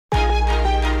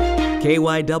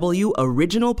KYW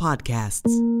Original Podcasts.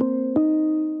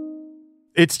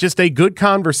 It's just a good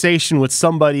conversation with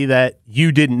somebody that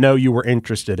you didn't know you were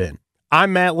interested in.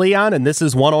 I'm Matt Leon, and this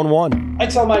is One on One. I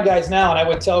tell my guys now, and I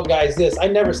would tell guys this: I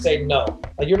never say no.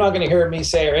 Like, you're not going to hear me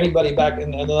say, or anybody back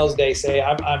in those days say,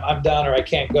 I'm done, or I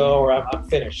can't go, or I'm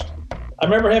finished. I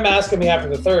remember him asking me after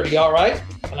the third, "You all right?"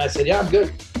 And I said, "Yeah, I'm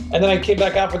good." And then I came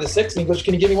back out for the sixth, and he goes,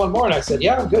 "Can you give me one more?" And I said,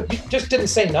 "Yeah, I'm good." He just didn't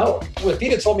say no. If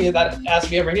he'd have told me that,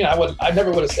 asked me every year, I never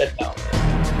would have said no.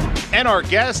 And our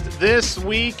guest this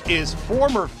week is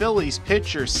former Phillies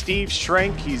pitcher Steve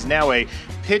Schrenk. He's now a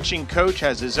pitching coach,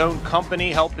 has his own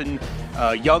company helping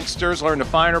youngsters learn the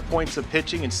finer points of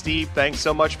pitching. And Steve, thanks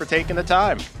so much for taking the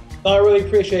time. I really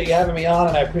appreciate you having me on,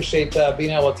 and I appreciate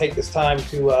being able to take this time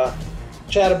to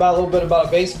chat about a little bit about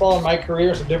baseball and my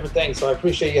career, some different things. So I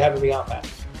appreciate you having me on, Matt.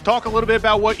 Talk a little bit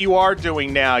about what you are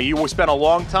doing now. You spent a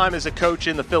long time as a coach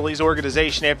in the Phillies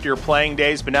organization after your playing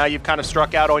days, but now you've kind of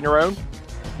struck out on your own?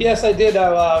 Yes, I did.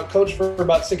 I coached for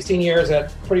about 16 years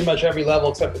at pretty much every level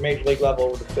except the major league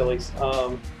level with the Phillies.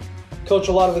 Coach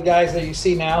a lot of the guys that you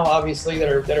see now, obviously, that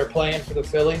are playing for the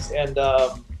Phillies, and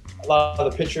a lot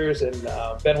of the pitchers, and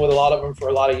been with a lot of them for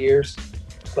a lot of years.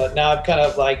 But now I've kind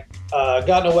of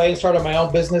gotten away and started my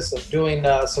own business of doing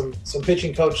some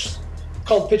pitching coach,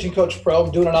 called Pitching Coach Pro.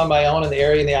 I'm doing it on my own in the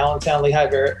area, in the Allentown, Lehigh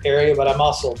area, but I'm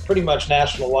also pretty much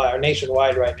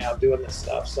nationwide right now doing this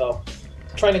stuff. So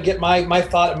trying to get my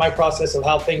thought and my process of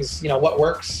how things, what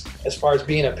works as far as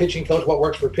being a pitching coach, what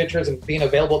works for pitchers, and being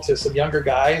available to some younger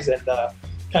guys, and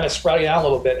kind of sprouting out a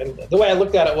little bit. And the way I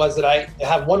looked at it was that I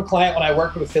have one client when I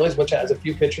worked with the Phillies, which has a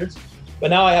few pitchers, but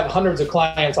now I have hundreds of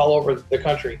clients all over the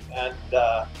country, and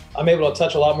I'm able to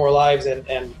touch a lot more lives and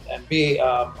be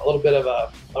a little bit of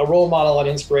a role model and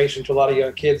inspiration to a lot of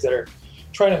young kids that are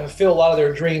trying to fulfill a lot of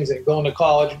their dreams and going to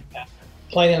college,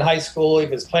 playing in high school,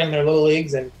 even playing in their little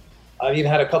leagues. And I've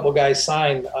even had a couple guys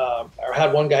sign, or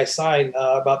had one guy sign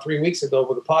about 3 weeks ago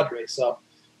with the Padres. So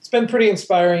it's been pretty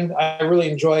inspiring. I really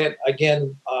enjoy it.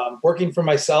 Again, working for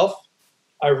myself,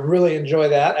 I really enjoy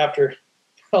that after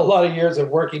a lot of years of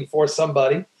working for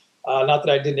somebody. Not that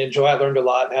I didn't enjoy it. I learned a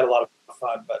lot and had a lot of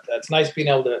fun, but it's nice being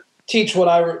able to teach what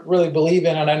I really believe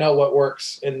in, and I know what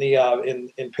works in the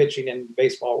in pitching and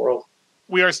baseball world.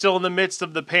 We are still in the midst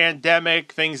of the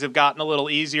pandemic. Things have gotten a little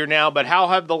easier now, but how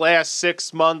have the last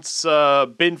 6 months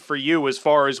been for you as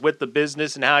far as with the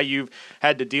business and how you've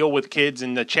had to deal with kids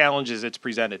and the challenges it's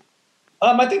presented?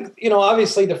 I think,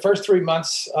 obviously the first 3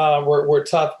 months were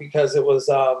tough because it was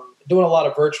doing a lot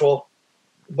of virtual.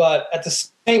 But at the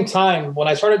same time, when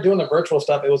I started doing the virtual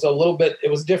stuff, it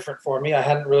was different for me. I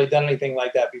hadn't really done anything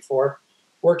like that before.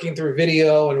 Working through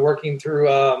video and working through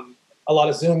a lot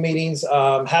of Zoom meetings,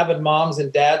 having moms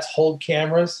and dads hold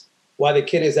cameras while the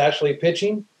kid is actually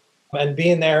pitching, and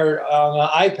being there on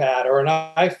an iPad or an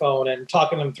iPhone and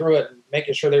talking them through it and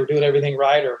making sure they were doing everything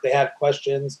right, or if they had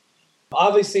questions.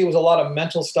 Obviously, it was a lot of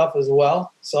mental stuff as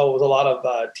well. So it was a lot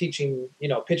of teaching,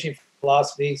 pitching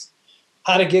philosophies,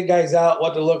 how to get guys out,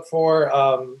 what to look for.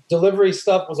 Delivery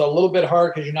stuff was a little bit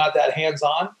hard because you're not that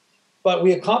hands-on, but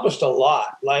we accomplished a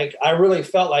lot. I really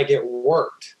felt like it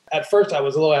worked. At first, I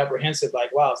was a little apprehensive,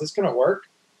 wow, is this going to work?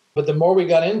 But the more we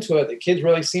got into it, the kids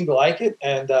really seemed to like it.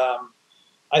 And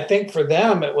I think for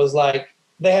them, it was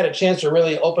they had a chance to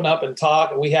really open up and talk.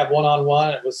 And we have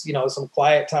one-on-one. It was, some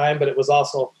quiet time, but it was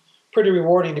also pretty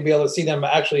rewarding to be able to see them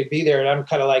actually be there. And I'm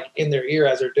kind of in their ear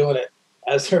as they're doing it,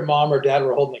 as their mom or dad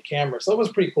were holding the camera. So it was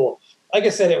pretty cool. Like I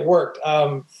said, it worked.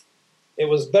 It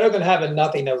was better than having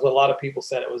nothing, as a lot of people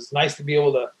said. It was nice to be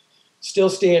able to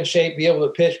still stay in shape, be able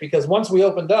to pitch, because once we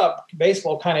opened up,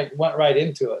 baseball kind of went right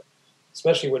into it,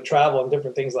 especially with travel and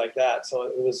different things like that.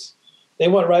 So they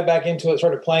went right back into it,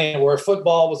 started playing, where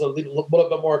football was a little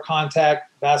bit more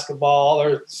contact, basketball, all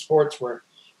other sports were,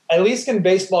 at least in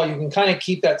baseball, you can kind of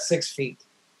keep that 6 feet.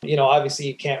 Obviously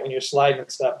you can't when you're sliding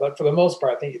and stuff, but for the most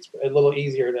part, I think it's a little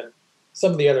easier than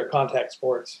some of the other contact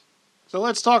sports. So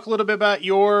let's talk a little bit about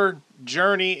your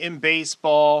journey in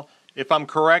baseball. If I'm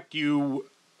correct, you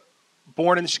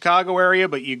born in the Chicago area,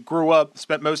 but you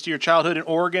spent most of your childhood in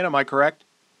Oregon. Am I correct?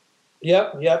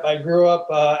 Yep. I grew up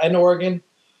in Oregon,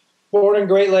 born in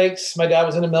Great Lakes. My dad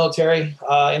was in the military,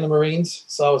 in the Marines,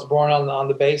 so I was born on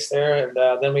the base there,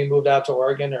 and then we moved out to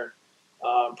Oregon,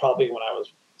 probably when I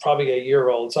was a year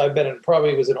old. So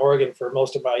was in Oregon for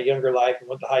most of my younger life, and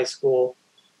went to high school,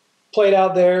 played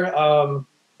out there,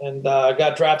 and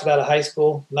got drafted out of high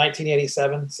school,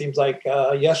 1987. Seems like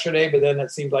yesterday, but then it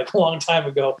seemed like a long time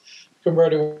ago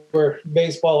compared to where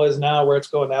baseball is now, where it's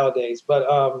going nowadays. But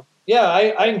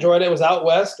I enjoyed it. It was out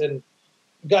west, and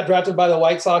got drafted by the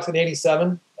White Sox in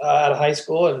 87 out of high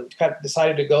school, and kind of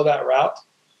decided to go that route.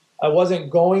 I wasn't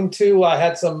going to. I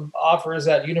had some offers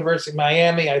at University of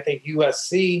Miami, I think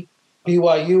USC,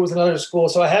 BYU was another school.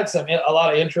 So I had a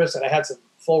lot of interest, and I had some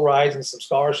full rides and some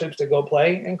scholarships to go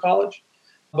play in college.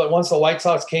 But once the White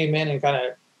Sox came in and kind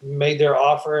of made their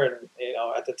offer, and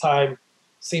at the time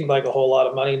seemed like a whole lot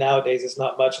of money. Nowadays it's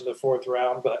not much in the fourth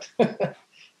round, but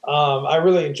I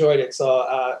really enjoyed it.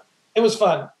 So it was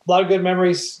fun. A lot of good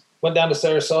memories. Went down to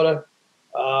Sarasota,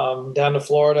 down to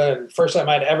Florida, and first time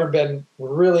I'd ever been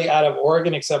really out of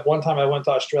Oregon, except one time I went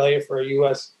to Australia for a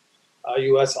U.S.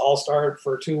 All-Star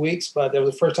for 2 weeks. But that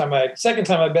was the second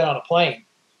time I'd been on a plane.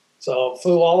 So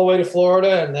flew all the way to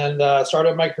Florida, and then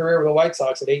started my career with the White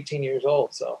Sox at 18 years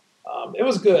old. So it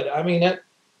was good. I mean,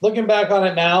 looking back on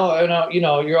it now,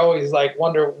 you're always like,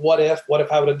 wonder what if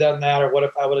I would have done that, or what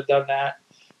if I would have done that,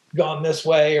 gone this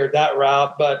way or that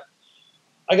route. But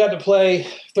I got to play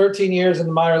 13 years in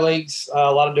the minor leagues,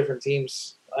 a lot of different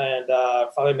teams, and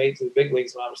finally made it to the big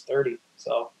leagues when I was 30.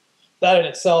 So that in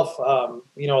itself, a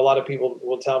lot of people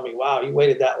will tell me, wow, you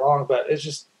waited that long. But it's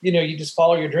just, you just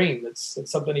follow your dream. It's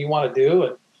something you want to do.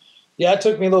 And yeah, it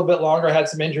took me a little bit longer. I had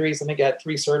some injuries. I think I had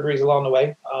 3 surgeries along the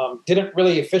way. Didn't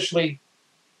really officially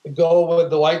go with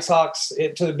the White Sox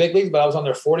to the big leagues, but I was on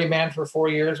their 40-man for 4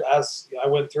 years as I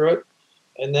went through it.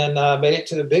 And then made it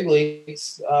to the big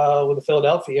leagues with the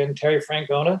Philadelphia, and Terry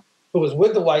Francona, who was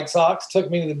with the White Sox,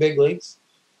 took me to the big leagues.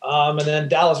 And then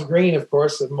Dallas Green, of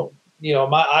course,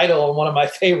 my idol and one of my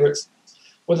favorites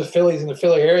with the Phillies in the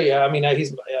Philly area. I mean,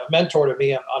 he's a mentor to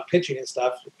me on pitching and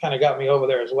stuff. It kind of got me over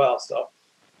there as well. So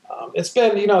it's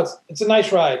been, it's a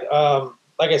nice ride.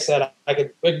 Like I said, I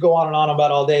could go on and on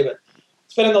about all day, but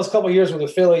spending those couple of years with the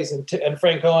Phillies and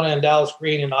Francona and Dallas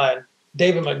Green and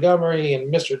David Montgomery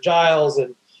and Mr. Giles,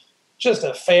 and just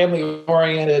a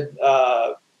family-oriented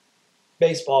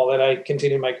baseball that I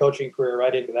continued my coaching career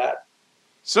right into that.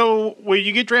 So when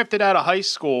you get drafted out of high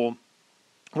school,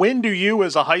 when do you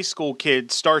as a high school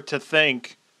kid start to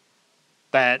think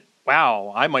that,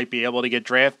 wow, I might be able to get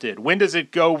drafted? When does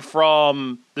it go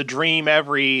from the dream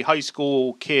every high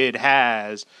school kid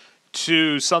has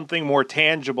to something more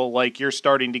tangible, like you're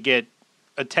starting to get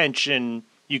attention,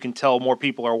 you can tell more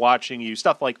people are watching you,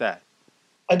 stuff like that?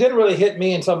 It didn't really hit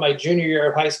me until my junior year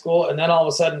of high school, and then all of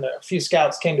a sudden a few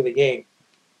scouts came to the game,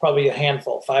 probably a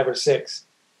handful, 5 or 6.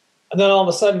 And then all of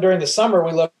a sudden during the summer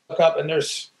we look up and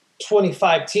there's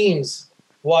 25 teams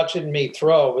watching me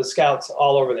throw with scouts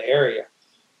all over the area,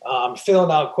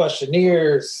 filling out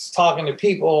questionnaires, talking to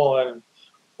people, and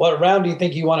what round do you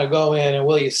think you want to go in, and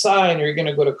will you sign, or you're going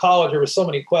to go to college? There were so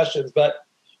many questions, but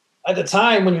at the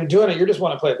time when you're doing it, you just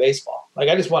want to play baseball. Like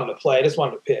I just wanted to play. I just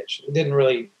wanted to pitch. I didn't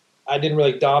really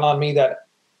dawn on me that,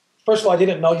 first of all, I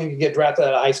didn't know you could get drafted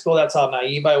out of high school. That's how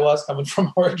naive I was coming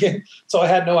from Oregon. So I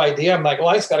had no idea. I'm like, well,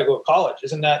 I just got to go to college.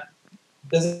 Isn't that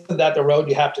the road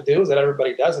you have to do? Is that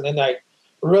everybody does? And then I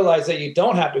realized that you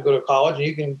don't have to go to college,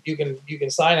 and you can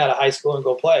sign out of high school and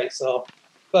go play. So,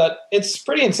 but it's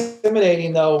pretty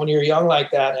intimidating though when you're young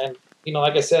like that. And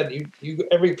like I said, you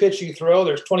every pitch you throw,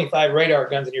 there's 25 radar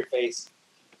guns in your face.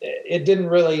 It didn't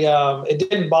really it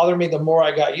didn't bother me the more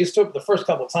I got used to it. But the first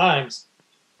couple of times,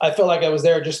 I felt like I was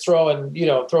there just throwing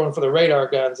for the radar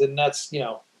guns, and that's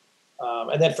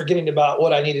and then forgetting about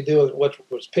what I need to do, what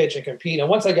was pitch and compete. And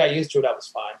once I got used to it, I was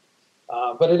fine.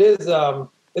 But it is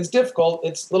it's difficult.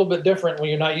 It's a little bit different when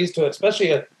you're not used to it,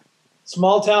 especially a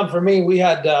small town. For me, we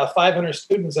had 500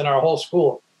 students in our whole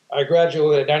school. I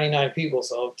graduated at 99 people,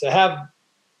 so to have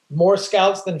more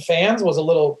scouts than fans was a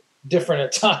little different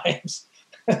at times.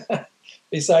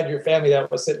 Beside your family that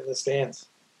was sitting in the stands.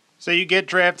 So you get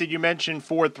drafted, you mentioned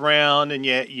 4th round, and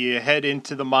you head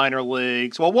into the minor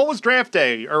leagues. Well, what was draft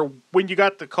day, or when you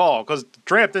got the call? Because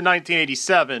draft in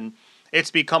 1987,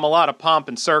 it's become a lot of pomp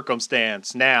and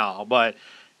circumstance now, but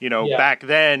back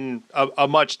then, a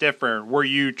much different. Were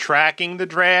you tracking the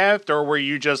draft, or were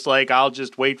you just like, I'll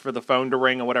just wait for the phone to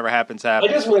ring and whatever happens? I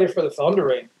just waited for the phone to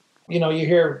ring. You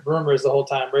hear rumors the whole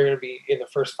time. We're going to be in the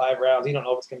first 5 rounds. You don't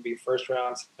know if it's going to be first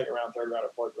round, second round, third round,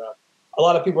 or 4th round. A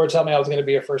lot of people were telling me I was going to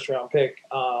be a first round pick.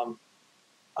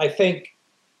 I think,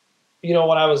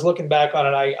 when I was looking back on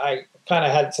it, I kind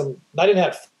of had I didn't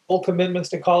have full commitments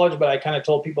to college, but I kind of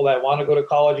told people that want to go to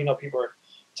college. People are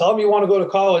telling me you want to go to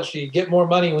college, so you get more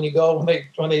money when you go,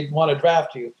 when they want to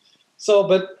draft you. So,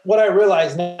 but what I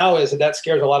realize now is that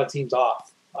scares a lot of teams off.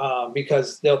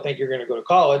 Because they'll think you're going to go to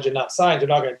college and not sign. They're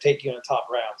not going to take you in the top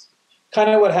rounds. Kind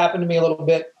of what happened to me a little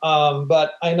bit.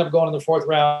 But I ended up going in the 4th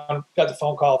round, got the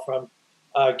phone call from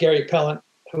Gary Pellant,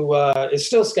 who is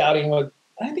still scouting with,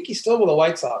 I think he's still with the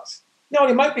White Sox. No,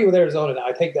 he might be with Arizona now.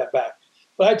 I take that back.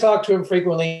 But I talked to him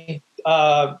frequently.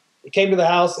 He came to the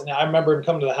house, and I remember him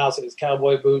coming to the house in his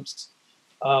cowboy boots,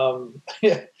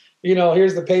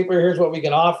 Here's the paper. Here's what we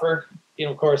can offer.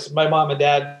 Of course, my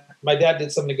dad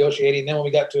did some negotiating. Then when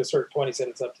we got to a certain point, he said,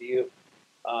 it's up to you.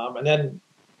 And then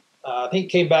I think he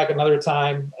came back another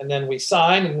time, and then we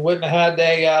signed and went and had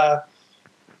a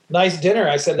nice dinner.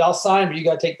 I said, I'll sign, but you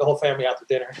got to take the whole family out to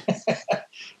dinner.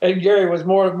 And Gary was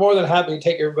more than happy to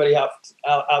take everybody out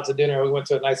to dinner. We went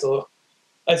to a nice little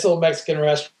Mexican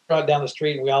restaurant down the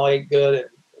street, and we all ate good and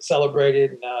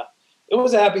celebrated. And it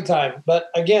was a happy time. But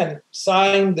again,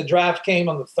 signed. The draft came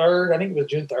on the 3rd. I think it was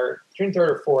June 3rd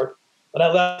or 4th. But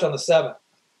I left on the 7th.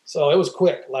 So it was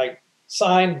quick. Like,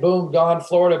 signed, boom, gone.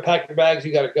 Florida, pack your bags,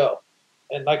 you got to go.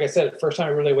 And like I said, the first time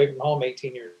I really away from home,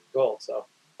 18 years old. So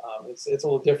it's a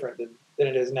little different than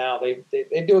it is now. They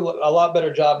do a lot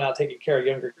better job now taking care of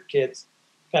younger kids,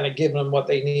 kind of giving them what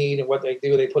they need and what they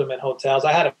do. They put them in hotels.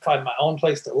 I had to find my own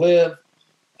place to live.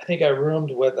 I think I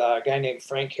roomed with a guy named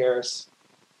Frank Harris,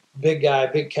 big guy,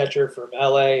 big catcher from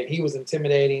L.A., and he was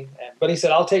intimidating. But he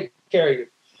said, I'll take care of you.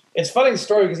 It's funny the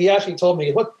story because he actually told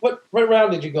me, what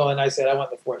round did you go in? I said, I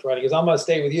went in the 4th round. He goes, I'm going to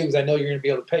stay with you because I know you're going to be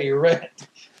able to pay your rent.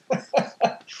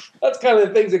 That's kind of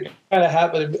the things that kind of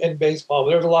happen in baseball.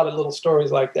 But there's a lot of little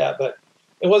stories like that. But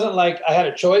it wasn't like I had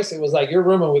a choice. It was like, you're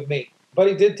rooming with me. But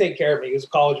he did take care of me. He was a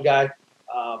college guy,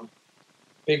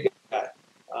 big guy.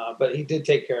 But he did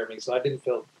take care of me. So I didn't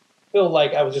feel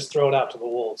like I was just thrown out to the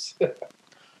wolves.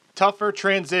 Tougher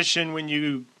transition when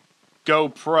you go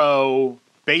pro,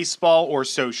 baseball or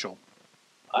social?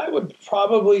 I would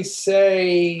probably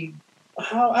say,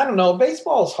 I don't know.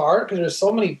 Baseball is hard because there's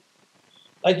so many.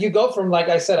 Like you go from, like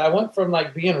I said, I went from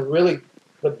like being really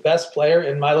the best player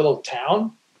in my little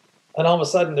town, and all of a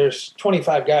sudden there's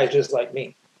 25 guys just like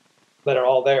me that are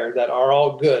all there, that are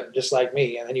all good, just like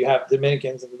me. And then you have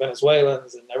Dominicans and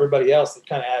Venezuelans and everybody else that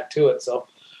kind of add to it. So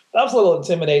that was a little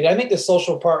intimidating. I think the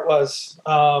social part was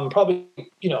probably,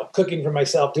 cooking for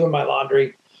myself, doing my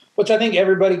laundry, which I think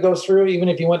everybody goes through, even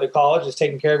if you went to college, is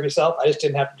taking care of yourself. I just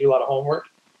didn't have to do a lot of homework.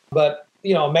 But,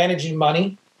 managing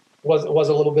money was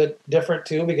a little bit different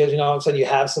too, because, all of a sudden you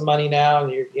have some money now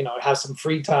and you have some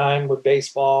free time with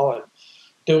baseball and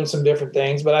doing some different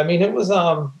things. But I mean, it was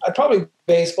probably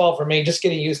baseball for me, just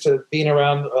getting used to being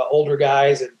around older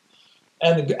guys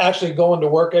and actually going to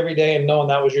work every day and knowing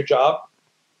that was your job.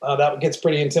 That gets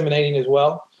pretty intimidating as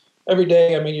well. Every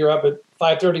day, I mean, you're up at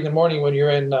 5:30 in the morning when you're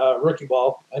in rookie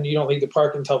ball, and you don't leave the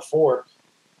park until 4.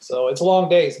 So it's long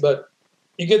days, but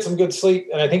you get some good sleep.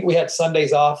 And I think we had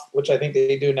Sundays off, which I think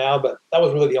they do now, but that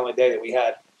was really the only day that we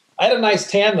had. I had a nice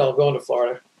tan, though, going to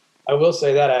Florida. I will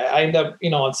say that. I ended up,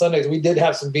 on Sundays, we did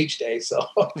have some beach days, so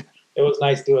it was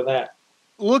nice doing that.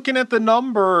 Looking at the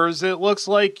numbers, it looks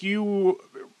like you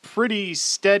pretty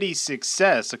steady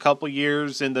success. A couple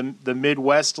years in the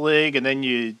Midwest League, and then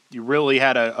you really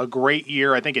had a great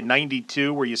year, I think, in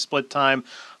 92, where you split time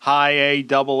high A,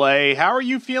 double A. How are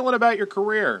you feeling about your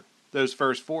career those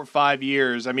first 4 or 5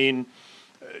 years? I mean,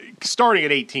 starting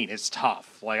at 18, it's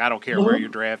tough. Like, I don't care where you're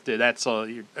drafted. That's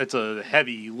a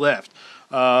heavy lift.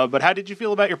 But how did you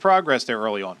feel about your progress there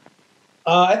early on?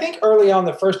 I think early on,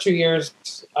 the first 2 years,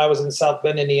 I was in South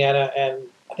Bend, Indiana, and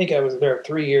I think I was there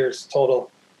 3 years total.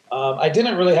 I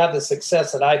didn't really have the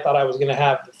success that I thought I was going to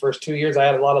have the first 2 years. I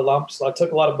had a lot of lumps. So I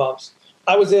took a lot of bumps.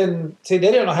 I was they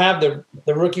didn't have the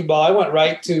rookie ball. I went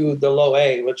right to the low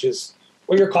A, which is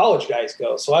where your college guys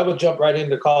go. So I would jump right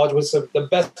into college with the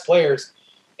best players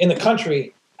in the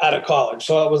country out of college.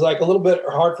 So it was like a little bit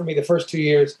hard for me the first 2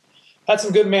 years. Had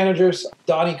some good managers.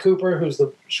 Donnie Cooper, who's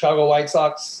the Chicago White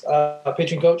Sox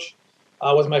pitching coach,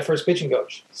 was my first pitching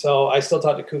coach. So I still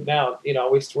talk to Coop now.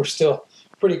 We're still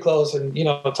pretty close and,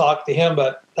 talk to him,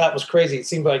 but that was crazy. It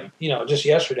seemed like, just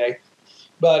yesterday.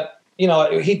 But, he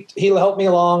helped me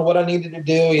along what I needed to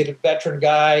do. He's a veteran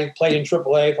guy, played in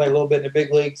AAA, played a little bit in the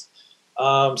big leagues.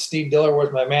 Steve Diller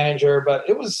was my manager, but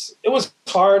it was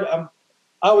hard. I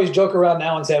always joke around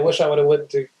now and say, I wish I would have went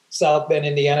to South Bend,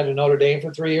 Indiana to Notre Dame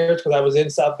for 3 years, because I was in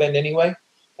South Bend anyway,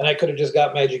 and I could have just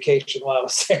got my education while I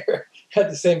was there at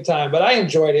the same time. But I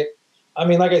enjoyed it. I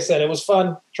mean, like I said, it was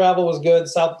fun. Travel was good.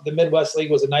 The Midwest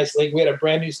League was a nice league. We had a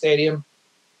brand new stadium,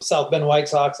 South Bend White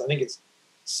Sox. I think it's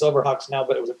Silverhawks now,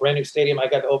 but it was a brand new stadium. I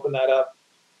got to open that up,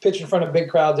 pitch in front of big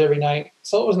crowds every night.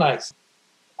 So it was nice.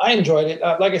 I enjoyed it.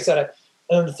 Like I said,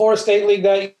 in the Florida State League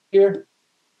that year,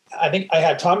 I think I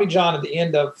had Tommy John at the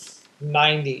end of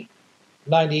 90.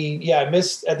 I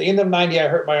missed at the end of 90. I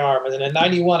hurt my arm, and then in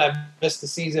 91 I missed the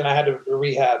season. I had to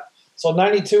rehab. So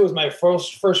 92 was my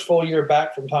first full year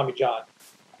back from Tommy John,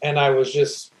 and I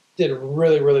did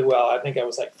really, really well. I think I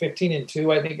was like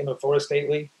 15-2. I think in the Florida State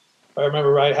League, if I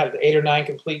remember right. I had 8 or 9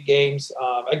 complete games.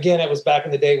 Again, it was back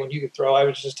in the day when you could throw. I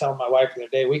was just telling my wife the other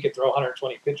day we could throw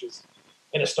 120 pitches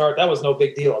in a start, that was no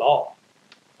big deal at all.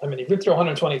 I mean, if you throw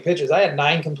 120 pitches, I had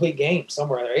 9 complete games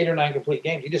somewhere there, 8 or 9 complete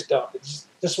games. You just don't.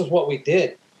 This was what we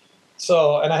did.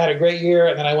 So, and I had a great year,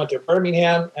 and then I went to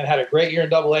Birmingham and had a great year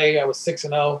in AA. I was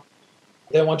 6-0.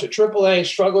 Then went to AAA,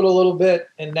 struggled a little bit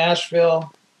in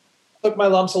Nashville, took my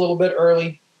lumps a little bit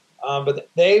early. But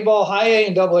the A-ball, high A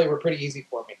and AA were pretty easy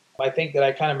for me. I think that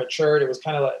I kind of matured. It was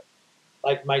kind of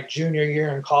like my junior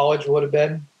year in college would have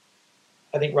been.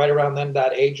 I think right around then,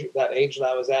 that age that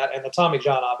I was at. And the Tommy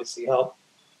John obviously helped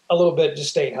a little bit, just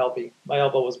staying healthy. My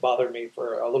elbow was bothering me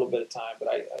for a little bit of time, but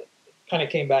I kind of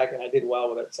came back and I did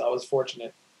well with it. So I was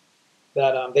fortunate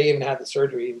that they even had the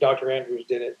surgery. Dr. Andrews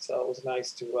did it. So it was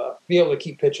nice to be able to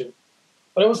keep pitching.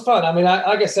 But it was fun. I mean,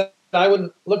 like I said, I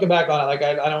wouldn't, looking back on it, like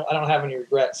I don't have any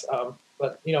regrets.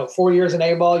 But 4 years in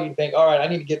A-ball, you'd think, all right, I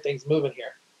need to get things moving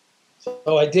here.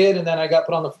 So I did, and then I got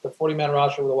put on the 40-man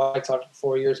roster with the White Sox for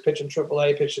 4 years, pitched in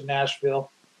AAA, pitched in Nashville.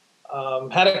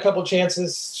 Had a couple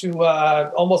chances to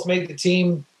almost make the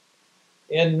team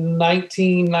in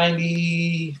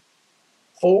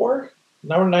 1994,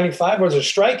 95. There was a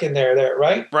strike in there,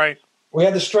 right? Right. We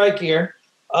had the strike year.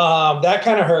 That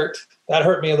kind of hurt. That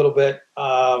hurt me a little bit.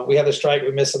 We had the strike.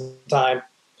 We missed some time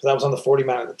because I was on the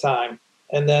 40-man at the time.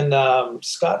 And then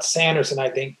Scott Sanderson, I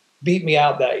think, beat me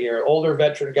out that year. Older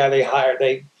veteran guy they hired.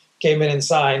 They came in and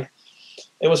signed.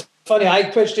 It was funny. I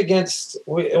pitched against –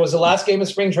 it was the last game of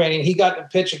spring training. He got to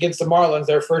pitch against the Marlins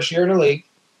their first year in the league,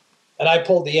 and I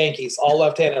pulled the Yankees, all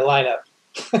left-handed lineup.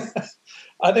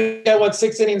 I think I went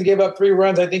 6 innings, gave up 3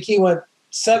 runs. I think he went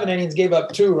 7 innings, gave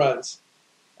up 2 runs.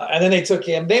 And then they took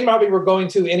him. They probably were going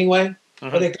to anyway,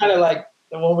 but they kind of like –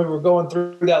 when we were going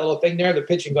through that little thing there, the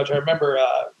pitching coach, I remember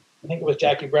I think it was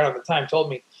Jackie Brown at the time, told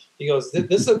me, he goes,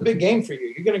 this is a big game for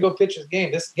you. You're going to go pitch this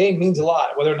game. This game means a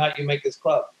lot, whether or not you make this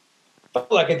club. I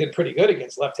felt like I did pretty good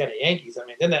against left-handed Yankees. I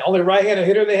mean, then the only right-handed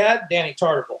hitter they had, Danny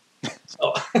Tartabull.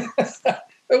 So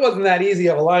it wasn't that easy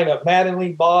of a lineup.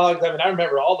 Mattingly, Boggs. I mean, I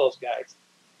remember all those guys.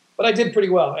 But I did pretty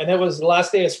well. And it was the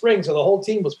last day of spring, so the whole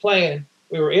team was playing.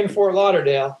 We were in Fort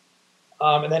Lauderdale.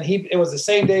 And then it was the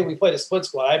same day we played a split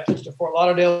squad. I pitched the Fort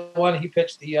Lauderdale one. He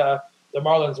pitched the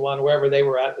Marlins one, wherever they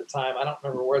were at the time. I don't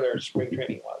remember where their spring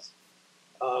training was.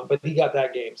 But he got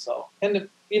that game. So, and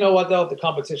you know what, though? The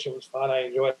competition was fun. I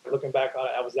enjoyed it. Looking back on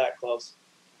it, I was that close.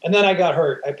 And then I got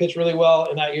hurt. I pitched really well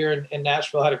in that year in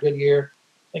Nashville, had a good year.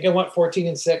 I think I went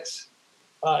 14-6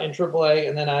 in AAA.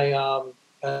 And then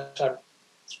it's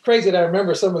crazy that I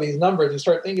remember some of these numbers. You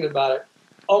start thinking about it.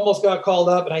 Almost got called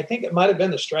up, and I think it might have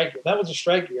been the strike year. That was a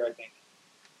strike year, I think.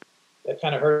 That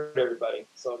kind of hurt everybody.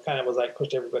 So it kind of was like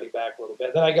pushed everybody back a little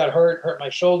bit. Then I got hurt my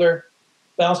shoulder,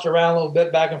 bounced around a little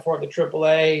bit back and forth to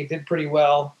AAA, did pretty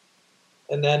well.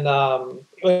 And then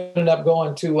ended up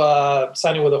going to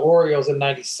signing with the Orioles in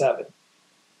 97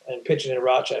 and pitching in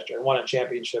Rochester and won a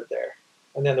championship there.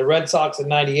 And then the Red Sox in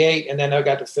 98, and then I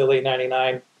got to Philly in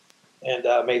 99 and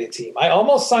made a team. I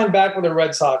almost signed back with the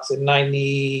Red Sox in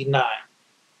 99.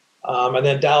 And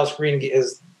then Dallas Green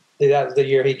that was the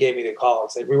year he gave me the call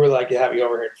and said, we really like to have you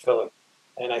over here in Philly.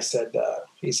 And I said,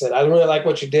 he said, I really like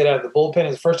what you did out of the bullpen. It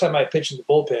was the first time I pitched in the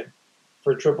bullpen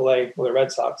for AAA with the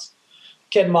Red Sox.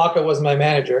 Ken Maka was my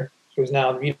manager, who's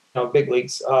now big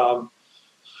leagues.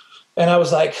 And I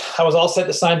was all set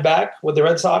to sign back with the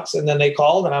Red Sox. And then they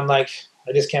called, and I'm like,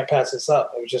 I just can't pass this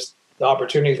up. It was just the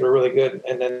opportunities were really good.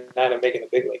 And then I ended up making the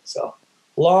big league. So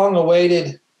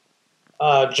long-awaited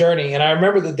journey. And I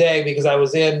remember the day because I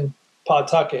was in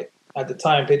Pawtucket at the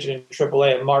time pitching in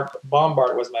AAA, and Mark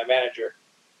Bombard was my manager.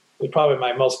 He was probably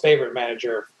my most favorite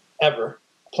manager ever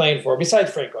playing for,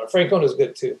 besides Francona. Francona was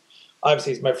good too.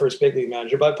 Obviously, he's my first big league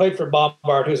manager, but I played for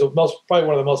Bombard, who's probably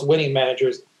one of the most winning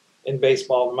managers in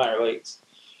baseball in the minor leagues.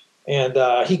 And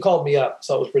he called me up,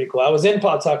 so it was pretty cool. I was in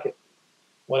Pawtucket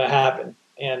when it happened,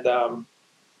 and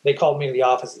they called me to the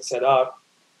office and said,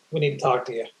 we need to talk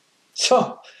to you.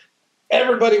 So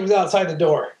everybody was outside the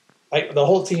door. The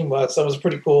whole team was, so it was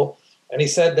pretty cool. And he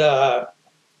said,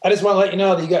 I just want to let you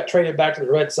know that you got traded back to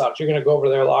the Red Sox. You're going to go over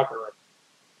to their locker room.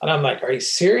 And I'm like, are you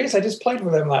serious? I just played for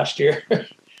them last year.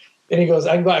 And he goes,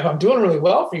 I'm doing really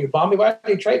well for you, Bombi. Why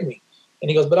did you trade me? And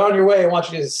he goes, but on your way, I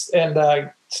want you to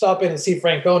stop in and see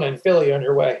Francona in Philly on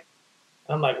your way.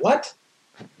 And I'm like, what?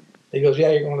 He goes,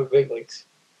 yeah, you're going to the big leagues.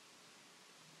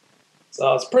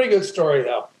 So it's a pretty good story,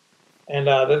 though. And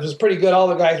that was pretty good. All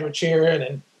the guys were cheering.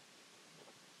 And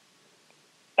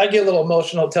I get a little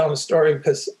emotional telling the story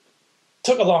because it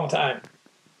took a long time.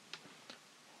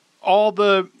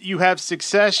 You have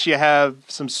success, you have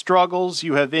some struggles,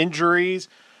 you have injuries.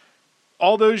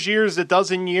 All those years, a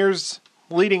dozen years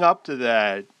leading up to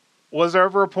that, was there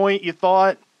ever a point you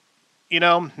thought,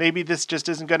 maybe this just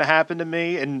isn't going to happen to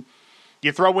me? And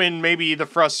You throw in maybe the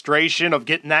frustration of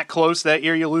getting that close that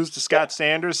year you lose to Scott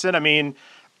Sanderson. I mean,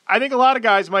 I think a lot of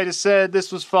guys might have said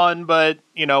this was fun, but,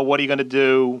 what are you going to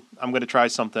do? I'm going to try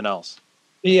something else.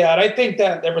 Yeah, and I think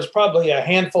that there was probably a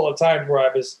handful of times where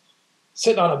I was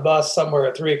sitting on a bus somewhere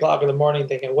at 3 o'clock in the morning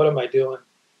thinking, what am I doing?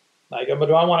 Like, do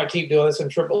I want to keep doing this in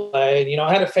AAA? And,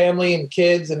 I had a family and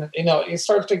kids, and, it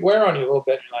starts to wear on you a little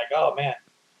bit. You're like, oh, man.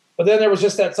 But then there was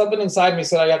just that something inside me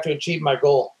said I have to achieve my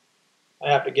goal.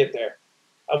 I have to get there.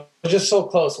 I was just so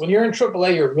close. When you're in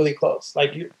AAA, you're really close.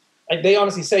 Like they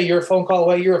honestly say you're a phone call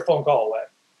away, you're a phone call away.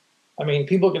 I mean,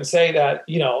 people can say that,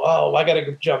 oh, I got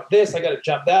to jump this, I got to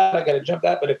jump that, I got to jump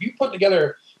that. But if you put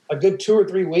together a good 2 or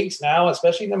 3 weeks now,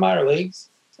 especially in the minor leagues,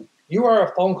 you are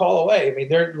a phone call away. I mean,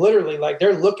 they're literally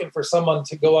they're looking for someone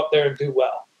to go up there and do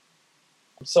well.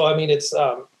 So, I mean, it's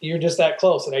you're just that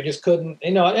close. And I just couldn't,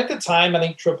 at the time, I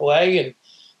think AAA, and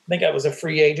I think I was a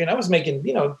free agent. I was making,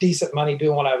 decent money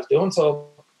doing what I was doing. So,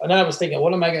 and then I was thinking,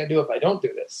 what am I going to do if I don't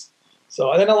do this?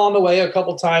 So, and then along the way, a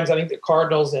couple times, I think the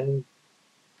Cardinals in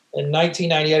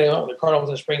 1998, I went with the Cardinals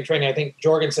in spring training. I think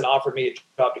Jorgensen offered me a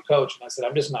job to coach. And I said,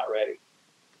 I'm just not ready.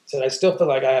 I said, I still feel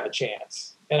like I have a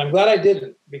chance. And I'm glad I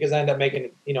didn't, because I ended up making,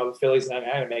 the Phillies, and I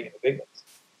ended up making the big ones.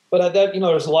 But at that,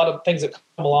 there's a lot of things that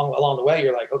come along the way.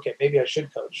 You're like, okay, maybe I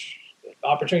should coach. The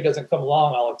opportunity doesn't come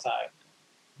along all the time.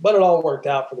 But it all worked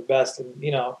out for the best. And,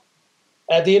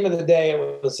 at the end of the day,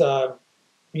 it was,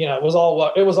 it was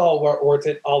all worth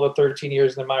it. All the 13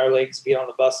 years in the minor leagues, being on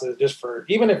the buses,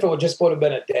 even if it would have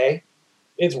been a day,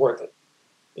 it's worth it.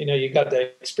 You got to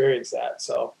experience that.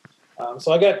 So,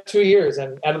 so I got 2 years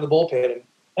and out of the bullpen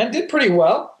and did pretty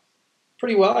well.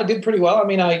 I did pretty well. I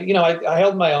mean, I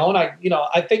held my own.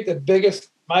 I think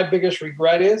my biggest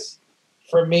regret is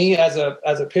for me as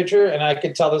a pitcher, and I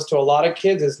could tell this to a lot of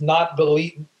kids, is not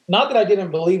that I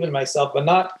didn't believe in myself, but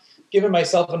not giving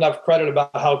myself enough credit about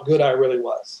how good I really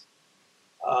was.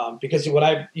 Because when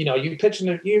I pitch in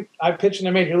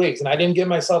the major leagues, and I didn't give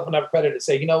myself enough credit to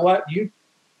say, you know what, you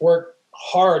worked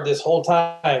hard this whole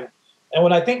time. And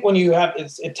when you have,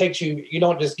 it takes you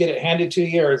don't just get it handed to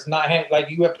you, or it's not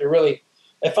you have to really.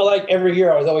 I felt like every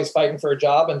year I was always fighting for a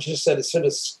job, and just said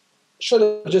should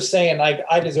have just saying like,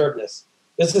 I deserve this.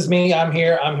 This is me. I'm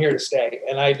here to stay.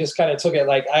 And I just kind of took it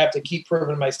like I have to keep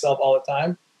proving myself all the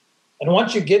time. And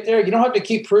once you get there, you don't have to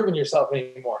keep proving yourself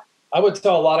anymore. I would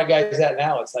tell a lot of guys that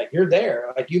now. It's like, you're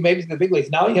there. Like, you made it to the big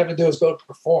leagues. Now all you have to do is go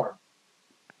perform.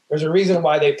 There's a reason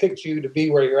why they picked you to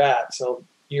be where you're at. So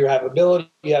you have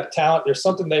ability, you have talent. There's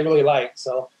something they really like.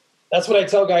 So that's what I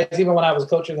tell guys, even when I was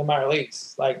coaching the minor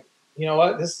leagues. Like, you know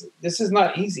what? This is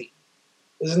not easy.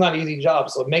 This is not an easy job.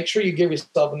 So make sure you give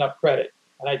yourself enough credit.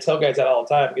 And I tell guys that all the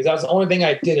time, because that was the only thing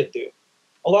I didn't do,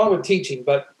 along with teaching.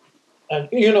 But as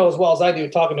well as I do,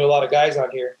 talking to a lot of guys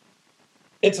out here,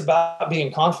 it's about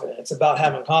being confident. It's about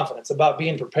having confidence. It's about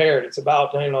being prepared. It's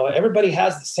about, everybody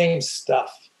has the same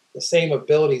stuff, the same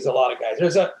abilities, a lot of guys.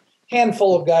 There's a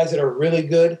handful of guys that are really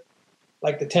good,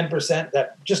 like the 10%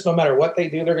 that just no matter what they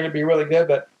do, they're going to be really good.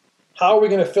 But how are we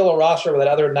going to fill a roster with that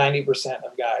other 90%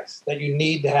 of guys that you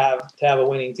need to have a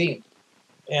winning team?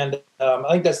 And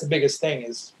I think that's the biggest thing,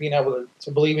 is being able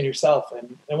to believe in yourself.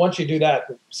 And once you do that,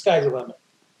 the sky's the limit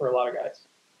for a lot of guys.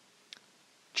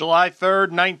 July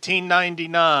 3rd,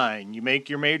 1999, you make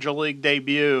your major league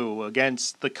debut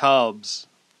against the Cubs.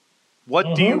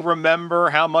 What do you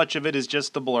remember? How much of it is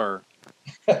just a blur?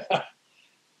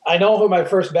 I know who my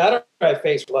first batter I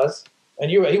faced was, and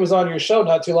he was on your show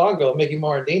not too long ago, Mickey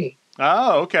Morandini.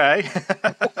 Oh, okay.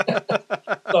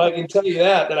 So I can tell you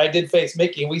that I did face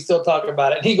Mickey, and we still talk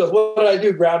about it. And he goes, "What did I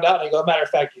do? Ground out?" And I go, "Matter of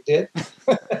fact, you did."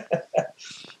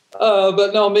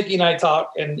 But no, Mickey and I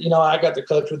talk, and I got to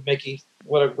coach with Mickey.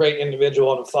 What a great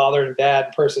individual and a father and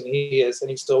dad person he is, and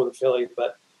he's still with the Phillies.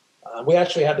 But we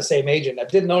actually had the same agent. I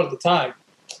didn't know it at the time.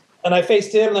 And I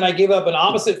faced him, and then I gave up an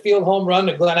opposite field home run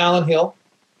to Glenn Allen Hill.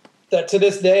 That to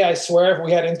this day, I swear, if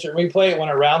we had instant replay, it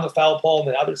went around the foul pole on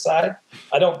the other side.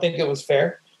 I don't think it was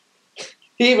fair.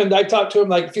 I talked to him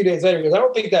like a few days later. He goes, "I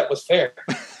don't think that was fair."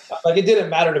 Like, it didn't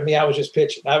matter to me. I was just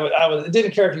pitching. It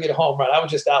didn't care if you get a home run. I was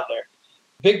just out there.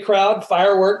 Big crowd,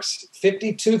 fireworks,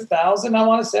 52,000, I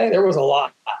want to say. There was a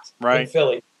lot in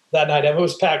Philly that night. And it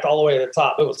was packed all the way to the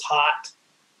top. It was hot.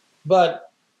 But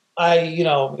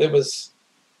it was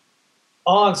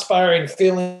awe-inspiring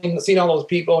feeling, seeing all those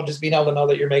people and just being able to know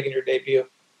that you're making your debut.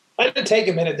 I had to take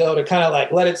a minute, though, to kind of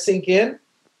like let it sink in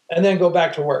and then go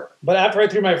back to work. But after I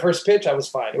threw my first pitch, I was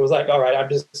fine. It was like, all right,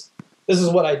 this is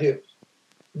what I do.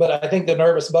 But I think the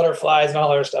nervous butterflies and all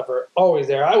that other stuff are always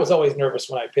there. I was always nervous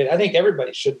when I pitch. I think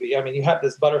everybody should be. I mean, you have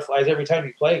this butterflies every time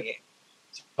you play a game.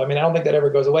 So, I mean, I don't think that ever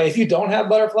goes away. If you don't have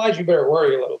butterflies, you better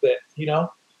worry a little bit,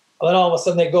 And then all of a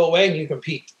sudden they go away and you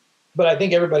compete. But I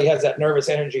think everybody has that nervous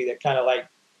energy that kind of like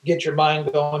get your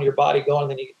mind going, your body going,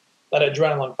 and then you that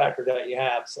adrenaline factor that you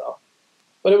have. So,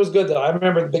 but it was good though. I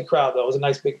remember the big crowd though. It was a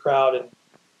nice big crowd, and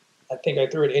I think I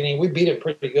threw an inning. We beat it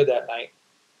pretty good that night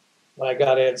when I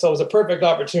got in. So it was a perfect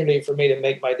opportunity for me to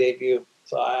make my debut.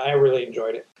 So I really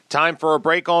enjoyed it. Time for a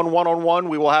break on One-on-One.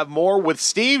 We will have more with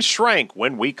Steve Schrank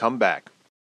when we come back.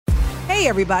 Hey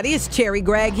everybody, it's Cherry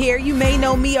Gregg here. You may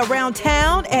know me around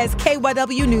town as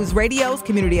KYW News Radio's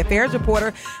community affairs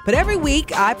reporter, but every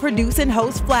week I produce and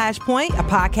host Flashpoint, a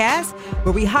podcast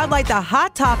where we highlight the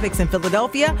hot topics in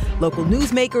Philadelphia, local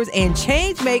newsmakers and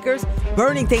change makers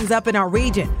burning things up in our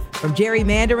region. From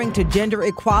gerrymandering to gender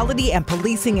equality and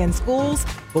policing in schools,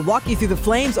 we'll walk you through the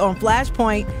flames on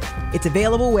Flashpoint. It's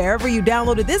available wherever you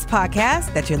downloaded this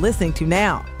podcast that you're listening to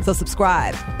now. So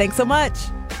subscribe. Thanks so much.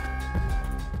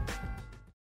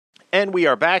 And we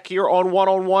are back here on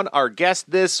One-on-One. Our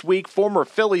guest this week, former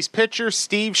Phillies pitcher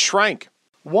Steve Schrank.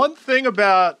 One thing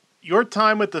about your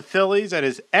time with the Phillies that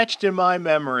is etched in my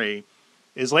memory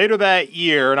is later that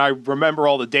year, and I remember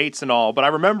all the dates and all, but I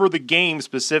remember the game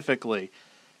specifically.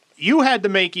 You had to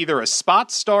make either a spot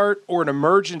start or an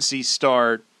emergency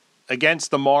start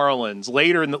against the Marlins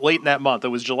late in that month. It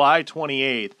was July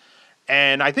 28th.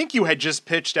 And I think you had just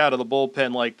pitched out of the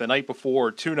bullpen like the night before,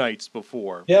 or 2 nights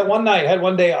before. Yeah, one night. Had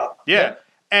one day off. Yeah.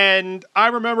 And I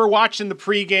remember watching the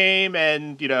pregame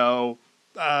and,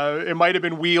 it might have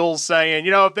been Wheels saying,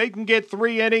 if they can get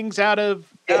 3 innings out of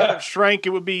Schrank,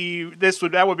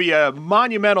 that would be a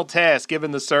monumental task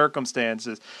given the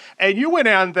circumstances. And you went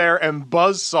out there and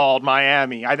buzzsawed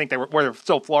Miami. I think they were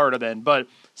still Florida then, but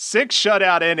 6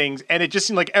 shutout innings, and it just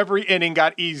seemed like every inning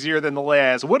got easier than the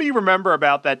last. What do you remember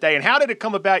about that day, and how did it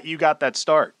come about you got that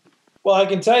start? Well, I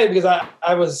can tell you because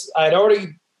I'd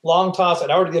already long tossed.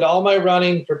 I'd already did all my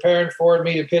running, preparing for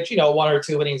me to pitch, 1 or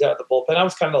 2 innings out of the bullpen. I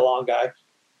was kind of the long guy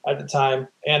at the time.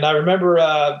 And I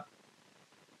remember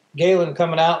Galen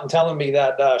coming out and telling me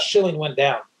that Schilling went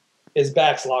down. His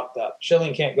back's locked up.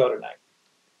 Schilling can't go tonight.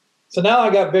 So now I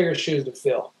got bigger shoes to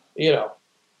fill.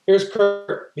 Here's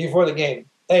Kurt before the game.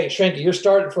 Hey, Shranky, you're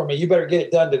starting for me. You better get it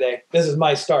done today. This is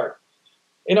my start.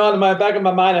 In the back of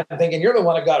my mind, I'm thinking you're the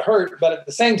one that got hurt. But at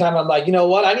the same time, I'm like, you know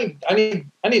what? I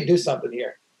need to do something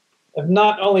here. If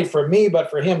not only for me, but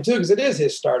for him too, because it is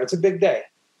his start. It's a big day.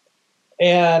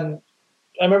 And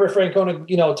I remember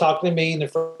Francona, talking to me in the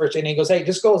first inning. He goes, hey,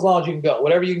 just go as long as you can go.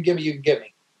 Whatever you can give me, you can give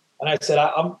me. And I said,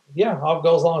 I'll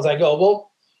go as long as I go.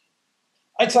 Well,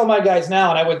 I tell my guys now,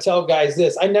 and I would tell guys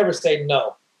this, I never say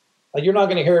no. Like, you're not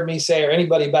going to hear me say, or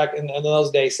anybody back in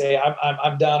those days say,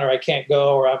 I'm done, or I can't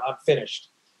go, or I'm finished.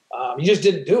 You just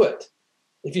didn't do it.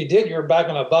 If you did, you were back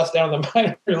on a bus down in the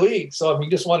minor league. So you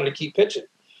just wanted to keep pitching.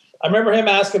 I remember him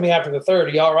asking me after the third,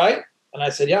 are you all right? And I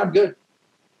said, yeah, I'm good.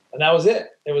 And that was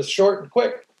it. It was short and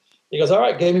quick. He goes, all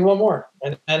right, gave me one more.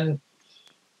 And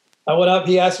I went up.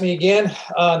 He asked me again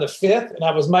on the 5th, and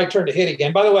it was my turn to hit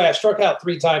again. By the way, I struck out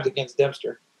 3 times against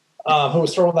Dempster, who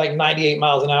was throwing like 98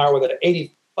 miles an hour with an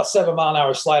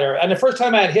 87-mile-an-hour slider. And the first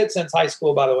time I had hit since high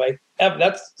school, by the way.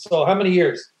 So how many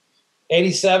years?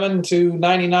 87 to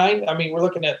 99. I mean, we're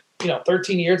looking at,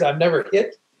 13 years. I've never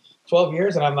hit. 12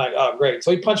 years. And I'm like, oh, great.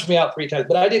 So he punched me out 3 times.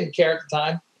 But I didn't care at the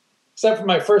time. Except for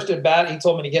my first at bat, he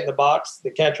told me to get in the box.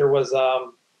 The catcher was,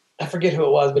 I forget who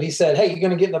it was, but he said, hey, you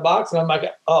going to get in the box? And I'm like,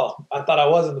 oh, I thought I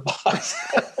was in the box.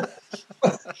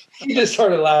 He just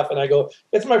started laughing. I go,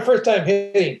 it's my first time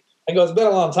hitting. I go, it's been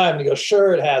a long time. And he goes,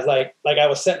 sure it has. Like I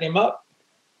was setting him up.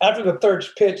 After the third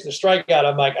pitch, the strikeout,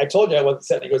 I'm like, I told you I wasn't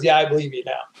setting. He goes, yeah, I believe you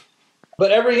now.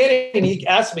 But every inning he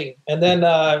asked me. And then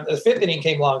the 5th inning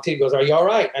came along too. He goes, are you all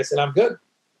right? I said, I'm good.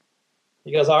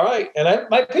 He goes, all right. And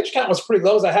my pitch count was pretty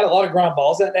low. I had a lot of ground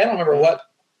balls. I don't remember what.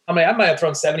 I might have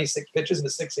thrown 76 pitches in the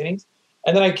 6 innings.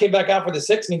 And then I came back out for the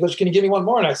 6th, and he goes, can you give me one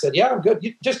more? And I said, yeah, I'm good.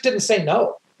 You just didn't say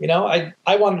no. I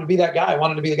wanted to be that guy. I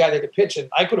wanted to be the guy that could pitch. And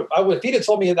if he'd have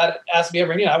told me that, asked me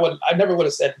every inning, I never would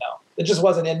have said no. It just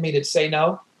wasn't in me to say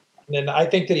no. And then I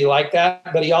think that he liked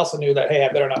that, but he also knew that, hey, I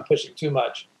better not push him too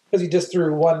much because he just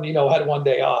threw one, had one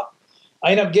day off.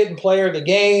 I ended up getting player of the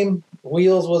game.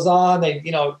 Wheels was on. They,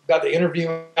 got the interview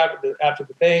after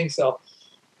the thing. So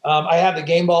I have the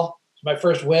game ball. It's my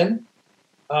first win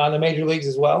in the major leagues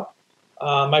as well.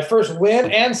 My first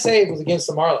win and save was against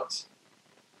the Marlins.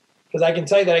 Because I can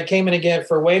tell you that I came in again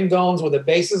for Wayne Gomes with the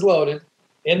bases loaded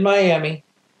in Miami.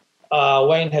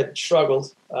 Wayne had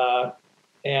struggled.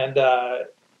 And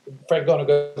Frank Gona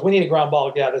goes, we need a ground ball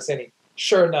to get out of this inning.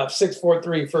 Sure enough,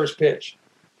 6-4-3 first pitch.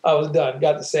 I was done,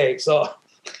 got the save. So,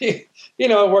 it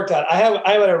worked out. I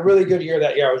had a really good year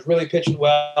that year. I was really pitching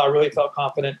well. I really felt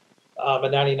confident at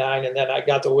 99, and then I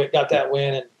got that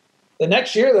win. And The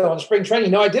next year, though, in spring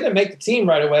training, I didn't make the team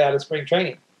right away out of spring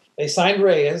training. They signed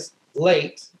Reyes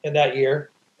late in that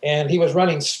year, and he was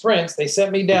running sprints. They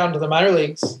sent me down to the minor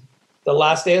leagues the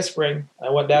last day of spring. I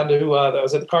went down to, that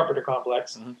was at the Carpenter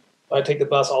Complex. Mm-hmm. I take the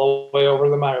bus all the way over to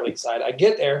the minor league side. I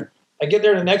get there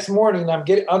the next morning, and I'm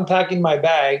unpacking my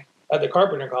bag at the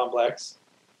Carpenter Complex.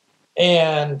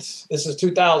 And this is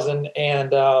 2000,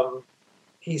 and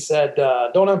he said,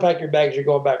 don't unpack your bags, you're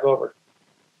going back over.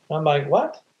 And I'm like,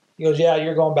 what? He goes, yeah,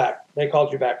 you're going back. They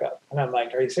called you back up. And I'm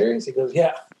like, are you serious? He goes,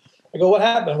 yeah. I go, what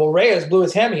happened? Well, Reyes blew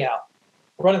his hammy out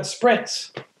running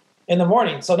sprints in the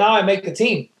morning. So now I make the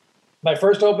team. My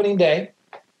first opening day.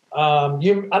 I don't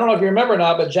know if you remember or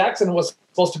not, but Jackson was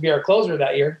supposed to be our closer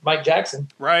that year, Mike Jackson.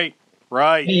 Right.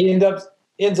 He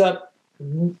ends up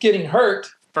getting hurt.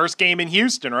 First game in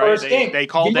Houston, right? They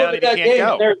called down and he can't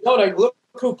go. In Arizona, look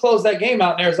who closed that game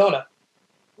out in Arizona.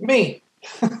 Me.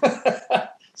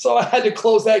 So I had to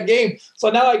close that game. So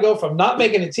now I go from not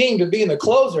making a team to being the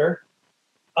closer.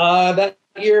 That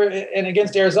year and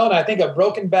against Arizona, I think a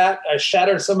broken bat. I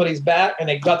shattered somebody's bat, and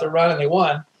they got the run and they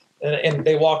won. And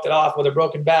they walked it off with a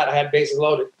broken bat. I had bases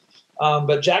loaded.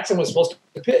 But Jackson was supposed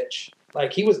to pitch.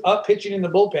 Like, he was up pitching in the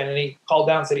bullpen, and he called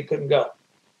down and said he couldn't go.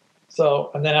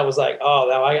 So, and then I was like, oh,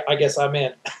 now I guess I'm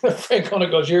in. Francona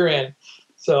goes, you're in.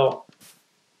 So,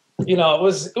 it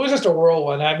was just a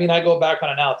whirlwind. I mean, I go back on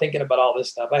it now thinking about all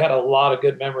this stuff. I had a lot of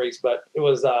good memories, but it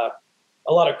was a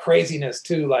lot of craziness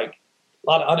too, like a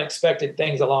lot of unexpected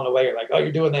things along the way. You're like, oh,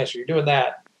 you're doing this, or you're doing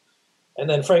that. And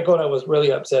then Francona was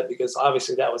really upset because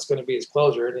obviously that was going to be his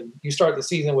closer. And then you start the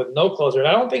season with no closer. And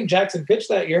I don't think Jackson pitched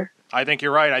that year. I think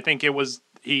you're right. I think it was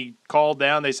he called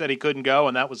down. They said he couldn't go,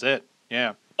 and that was it.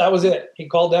 Yeah. That was it. He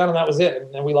called down, and that was it.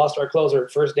 And then we lost our closer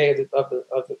first day of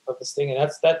this thing,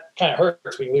 and that kind of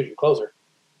hurts when you lose your closer.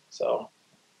 So,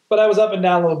 but I was up and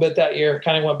down a little bit that year.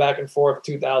 Kind of went back and forth.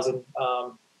 2000,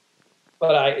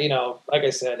 but I, like I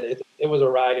said, it was a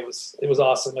ride. It was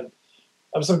awesome, and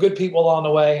there was some good people along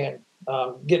the way,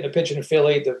 and getting to pitch in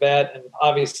Philly, the vet, and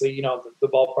obviously, the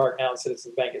ballpark now in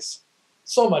Citizens Bank is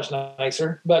so much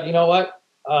nicer. But you know what?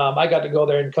 I got to go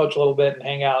there and coach a little bit and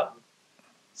hang out.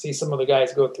 See some of the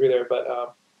guys go through there,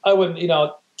 but I wouldn't,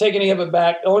 take any of it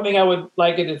back. The only thing I would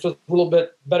like it is just a little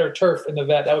bit better turf in the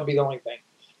vet. That would be the only thing.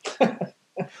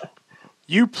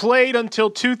 You played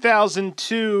until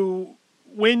 2002.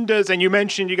 And you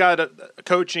mentioned you got a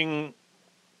coaching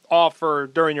offer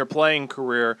during your playing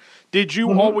career. Did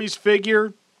you always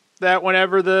figure that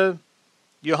whenever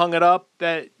you hung it up,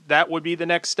 that would be the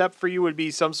next step for you, would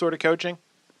be some sort of coaching?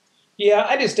 Yeah,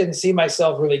 I just didn't see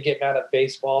myself really getting out of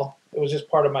baseball. It was just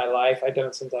part of my life. I'd done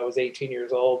it since I was 18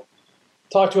 years old.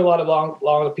 Talked to a lot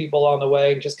of people along the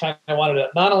way. Just kind of wanted to,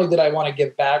 not only did I want to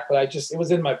give back, but it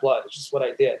was in my blood. It's just what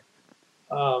I did.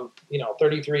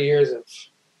 33 years of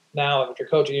now after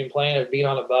coaching and playing, of being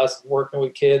on a bus, working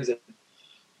with kids, and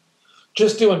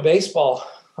just doing baseball,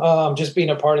 just being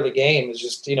a part of the game is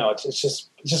just, it's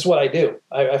just what I do.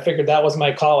 I figured that was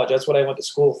my college. That's what I went to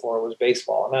school for, was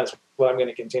baseball. And that's what I'm going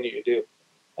to continue to do.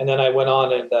 And then I went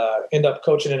on and ended up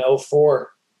coaching in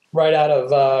 2004, right out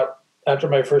of after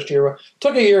my first year.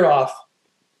 Took a year off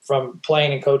from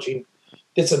playing and coaching,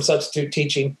 did some substitute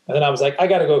teaching. And then I was like, I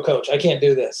got to go coach. I can't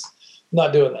do this. I'm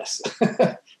not doing this.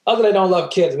 Not that I don't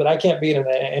love kids, but I can't be in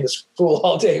the school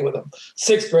all day with them.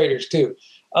 Sixth graders too.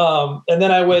 And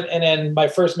then I went, and then my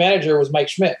first manager was Mike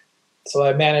Schmidt.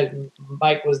 So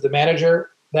Mike was the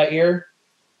manager that year.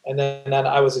 And then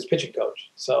I was his pitching coach.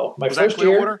 So my first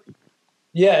year.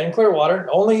 Yeah, in Clearwater.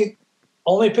 Only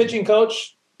pitching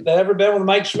coach that ever been with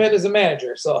Mike Schmidt as a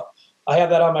manager. So I have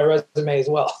that on my resume as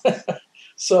well.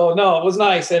 So, no, it was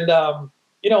nice. And,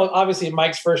 obviously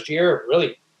Mike's first year of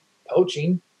really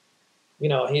coaching,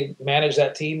 he managed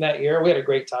that team that year. We had a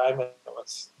great time and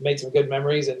made some good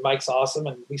memories. And Mike's awesome.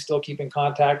 And we still keep in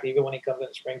contact even when he comes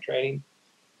into spring training.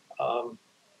 And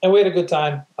we had a good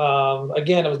time.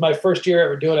 Again, it was my first year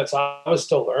ever doing it. So I was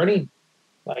still learning.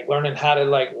 Learning how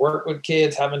to work with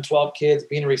kids, having 12 kids,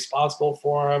 being responsible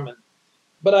for them.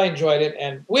 But I enjoyed it.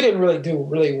 And we didn't really do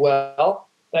really well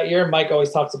that year. Mike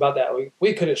always talks about that.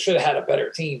 We should have had a better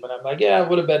team. And I'm like, yeah, it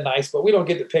would have been nice, but we don't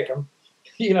get to pick them.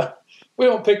 We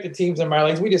don't pick the teams in minor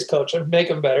leagues. We just coach them, make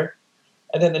them better.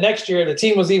 And then the next year, the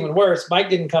team was even worse. Mike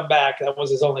didn't come back. That was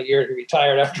his only year. He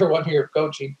retired after 1 year of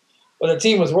coaching. But the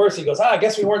team was worse. He goes, I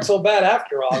guess we weren't so bad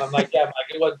after all. And I'm like, yeah,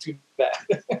 Mike, it wasn't too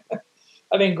bad.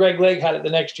 I think Greg Legg had it the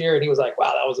next year, and he was like,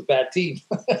 wow, that was a bad team.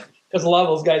 Because a lot of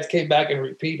those guys came back and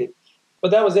repeated.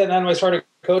 But that was it. And then I started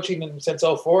coaching since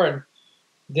 2004 and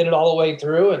did it all the way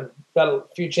through and got a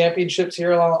few championships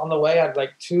here on the way. I had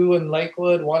 2 in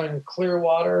Lakewood, 1 in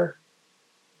Clearwater.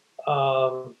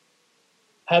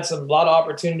 Had Had a lot of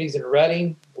opportunities in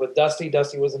Reading with Dusty.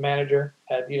 Dusty was the manager.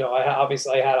 I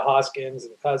had Hoskins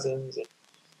and Cousins and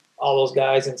all those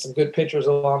guys and some good pitchers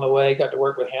along the way. Got to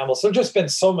work with Hamill. So just been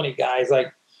so many guys.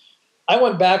 Like, I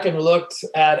went back and looked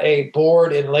at a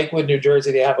board in Lakewood, New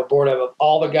Jersey. They have a board of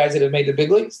all the guys that have made the big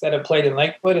leagues that have played in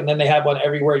Lakewood, and then they have one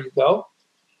everywhere you go.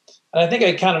 And I think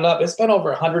I counted up. It's been over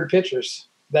 100 pitchers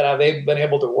that I've been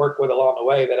able to work with along the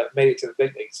way that have made it to the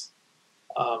big leagues.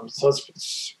 So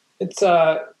it's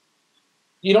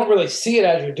you don't really see it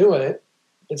as you're doing it.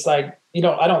 It's like,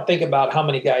 I don't think about how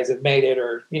many guys have made it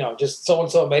or, just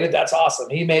so-and-so made it. That's awesome.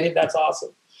 He made it. That's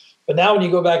awesome. But now when you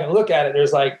go back and look at it,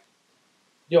 there's like,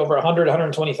 over 100,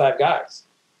 125 guys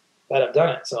that have done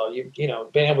it. So you've,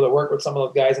 been able to work with some of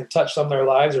those guys and touch some of their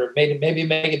lives, or maybe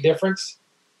make a difference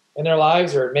in their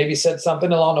lives, or maybe said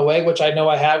something along the way, which I know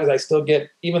I have, because I still get,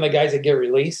 even the guys that get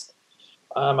released.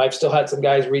 I've still had some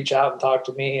guys reach out and talk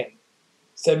to me and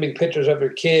send me pictures of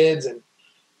their kids and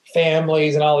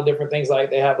families and all the different things like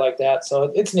they have like that. So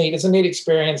it's neat. It's a neat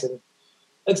experience, and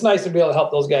it's nice to be able to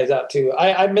help those guys out too.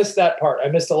 I missed that part. I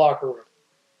missed the locker room.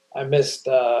 I missed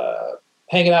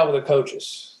hanging out with the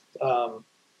coaches.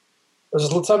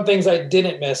 There's some things I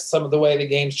didn't miss. Some of the way the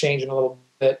game's changing a little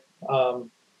bit.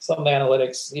 Some of the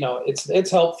analytics,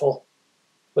 it's helpful,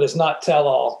 but it's not tell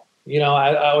all.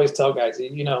 I always tell guys,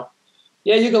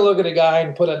 yeah, you can look at a guy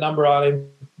and put a number on him,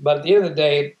 but at the end of the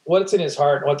day, what's in his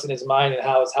heart and what's in his mind and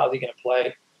how's he going to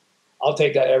play, I'll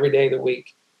take that every day of the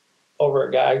week over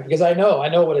a guy, because I know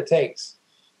what it takes.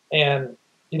 And,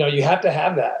 you have to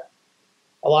have that.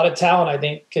 A lot of talent, I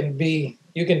think,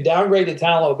 you can downgrade the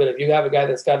talent a little bit if you have a guy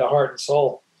that's got a heart and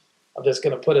soul of just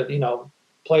going to put it,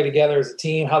 play together as a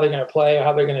team, how they're going to play,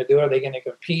 how they're going to do it, are they going to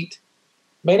compete?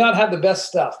 May not have the best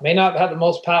stuff, may not have the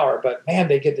most power, but, man,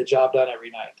 they get the job done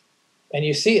every night. And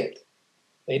you see it.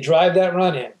 They drive that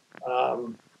run in.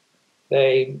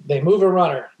 They move a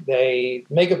runner. They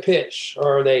make a pitch,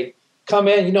 or they come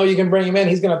in. You can bring him in.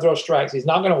 He's going to throw strikes. He's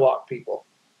not going to walk people.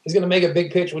 He's going to make a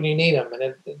big pitch when you need him. And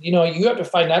then, you have to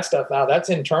find that stuff out. That's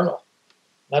internal.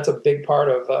 That's a big part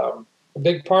of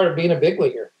being a big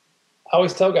leaguer. I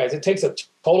always tell guys it takes a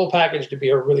total package to be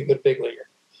a really good big leaguer,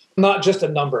 not just a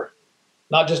number,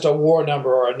 not just a WAR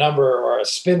number or a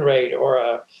spin rate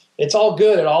it's all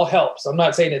good. It all helps. I'm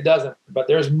not saying it doesn't, but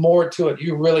there's more to it.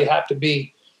 You really have to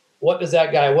be, what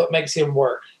makes him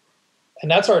work?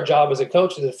 And that's our job as a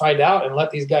coach, is to find out and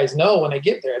let these guys know when they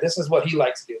get there, this is what he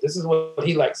likes to do. This is what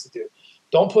he likes to do.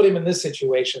 Don't put him in this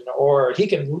situation, or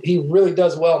he really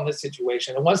does well in this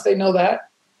situation. And once they know that,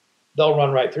 they'll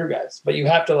run right through guys. But you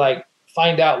have to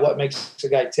find out what makes a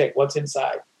guy tick, what's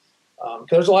inside. Because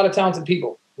there's a lot of talented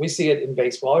people. We see it in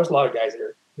baseball. There's a lot of guys that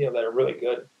are, that are really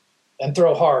good and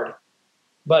throw hard.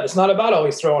 But it's not about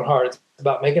always throwing hard. It's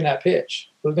about making that pitch.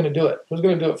 Who's going to do it? Who's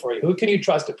going to do it for you? Who can you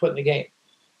trust to put in the game?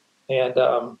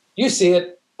 And you see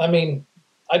it. I mean,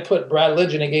 I put Brad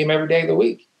Lidge in a game every day of the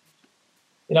week.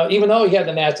 Even though he had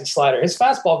the nasty slider, his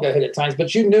fastball got hit at times,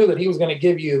 but you knew that he was going to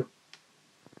give you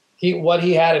what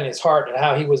he had in his heart and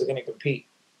how he was going to compete.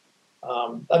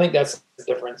 I think that's the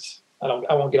difference.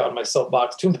 I won't get on my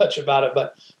soapbox too much about it,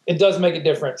 but it does make a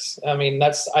difference. I mean,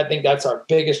 I think that's our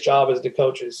biggest job as the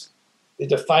coaches, is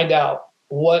to find out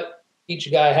what each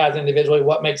guy has individually,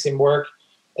 what makes him work,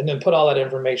 and then put all that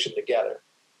information together.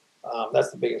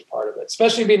 That's the biggest part of it,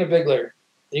 especially being a big leaguer.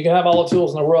 You can have all the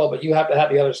tools in the world, but you have to have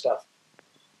the other stuff.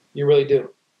 You really do.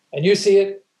 And you see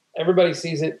it. Everybody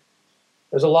sees it.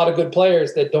 There's a lot of good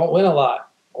players that don't win a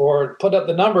lot or put up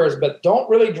the numbers, but don't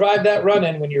really drive that run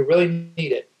in when you really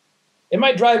need it. It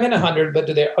might drive in 100, but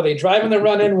are they driving the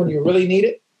run in when you really need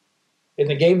it? And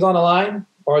the game's on the line,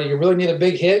 or you really need a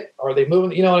big hit, or are they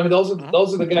moving? You know what I mean?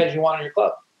 Those are the guys you want in your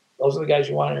club. Those are the guys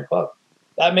you want in your club.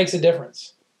 That makes a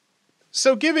difference.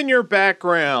 So given your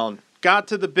background, got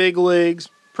to the big leagues,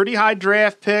 pretty high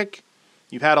draft pick.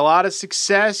 You've had a lot of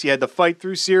success. You had to fight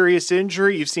through serious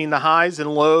injury. You've seen the highs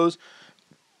and lows.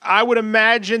 I would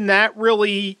imagine that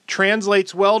really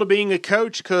translates well to being a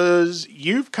coach, because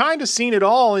you've kind of seen it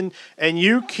all, and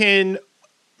you can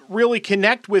really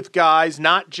connect with guys,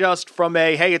 not just from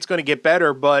hey, it's going to get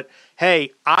better, but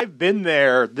hey, I've been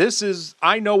there.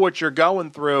 I know what you're going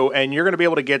through, and you're going to be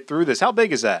able to get through this. How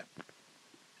big is that?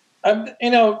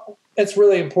 It's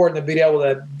really important to be able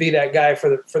to be that guy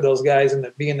for those guys,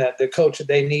 and being the coach that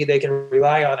they need, they can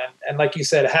rely on, and like you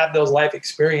said, have those life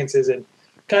experiences and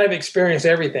kind of experience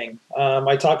everything.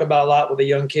 I talk about a lot with the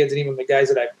young kids and even the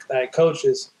guys that I coach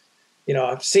is,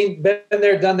 I've been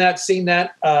there, done that, seen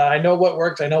that. I know what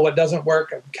works. I know what doesn't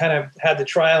work. I've kind of had the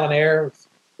trial and error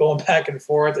going back and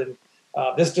forth, and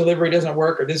this delivery doesn't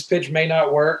work, or this pitch may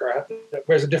not work, or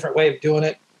there's a different way of doing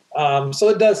it. So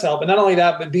it does help. And not only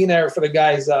that, but being there for the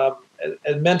guys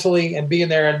and mentally, and being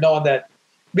there and knowing that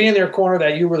being in their corner,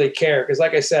 that you really care. Because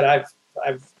like I said,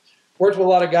 I've worked with a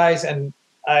lot of guys, and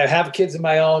I have kids of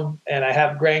my own, and I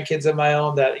have grandkids of my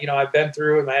own that, I've been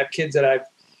through, and I have kids that I've,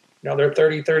 they're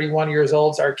 30, 31 years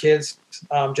old. Our kids,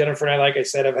 Jennifer and I, like I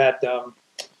said, have had,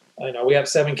 we have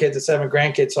 7 kids and 7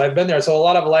 grandkids. So I've been there. So a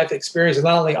lot of life experience,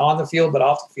 not only on the field, but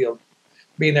off the field,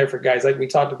 being there for guys like we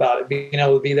talked about, being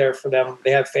able to be there for them.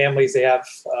 They have families, they have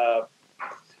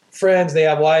friends, they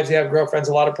have wives, they have girlfriends,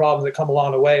 a lot of problems that come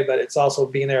along the way, but it's also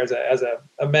being there as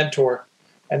a mentor,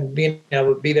 and being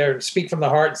able to be there and speak from the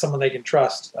heart, someone they can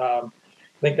trust. I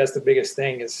think that's the biggest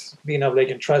thing, is being able they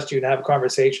can trust you and have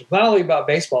conversations, not only about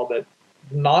baseball, but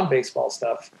non-baseball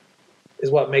stuff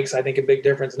is what makes, I think, a big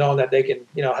difference, knowing that they can,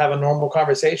 have a normal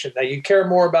conversation, that you care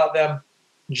more about them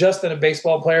just than a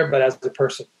baseball player, but as a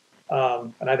person.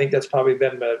 And I think that's probably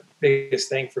been the biggest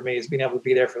thing for me, is being able to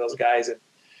be there for those guys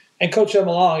and coach them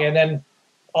along. And then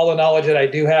all the knowledge that I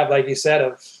do have, like you said,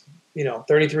 of,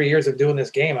 33 years of doing this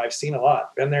game, I've seen a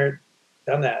lot, been there,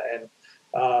 done that. And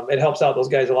it helps out those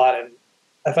guys a lot. And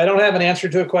if I don't have an answer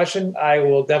to a question, I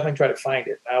will definitely try to find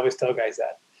it. I always tell guys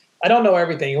that. I don't know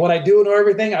everything. When I do know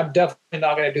everything, I'm definitely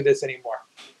not going to do this anymore.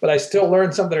 But I still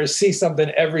learn something or see something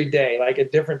every day, like a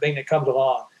different thing that comes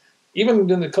along. Even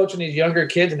in the coaching these younger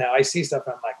kids now, I see stuff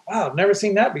and I'm like, wow, I've never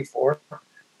seen that before.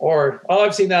 Or, oh,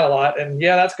 I've seen that a lot. And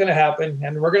yeah, that's going to happen,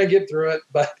 and we're going to get through it.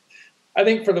 But I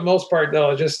think for the most part,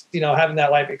 though, just, having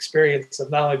that life experience of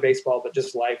not only baseball, but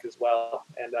just life as well.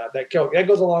 And that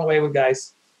goes a long way with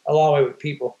guys, a long way with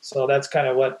people. So that's kind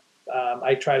of what I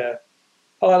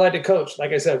like to coach,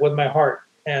 like I said, with my heart.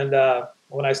 And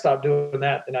when I stop doing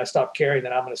that, and I stop caring,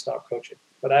 then I'm going to stop coaching.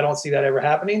 But I don't see that ever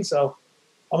happening. So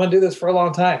I'm going to do this for a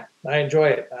long time. I enjoy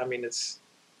it. I mean, it's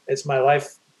my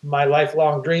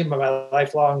lifelong dream, my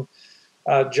lifelong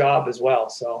job as well.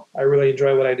 So I really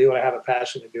enjoy what I do, and I have a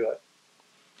passion to do it.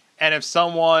 And if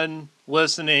someone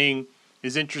listening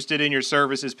is interested in your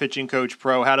services, Pitching Coach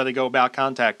Pro, how do they go about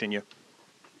contacting you?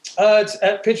 It's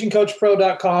at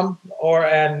pitchingcoachpro.com,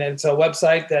 and it's a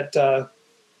website that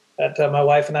my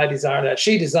wife and I designed, that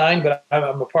she designed, but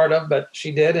I'm a part of, but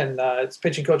she did. And it's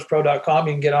pitchingcoachpro.com.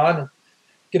 You can get on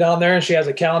there, and she has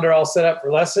a calendar all set up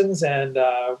for lessons and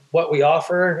what we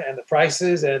offer and the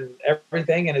prices and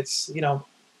everything. And it's,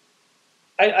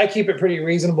 I keep it pretty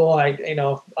reasonable. And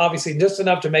obviously just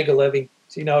enough to make a living,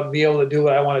 to be able to do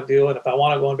what I want to do. And if I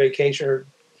want to go on vacation or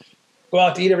go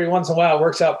out to eat every once in a while, it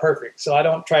works out perfect. So I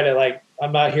don't try to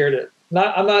I'm not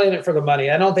in it for the money.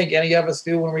 I don't think any of us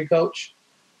do when we coach.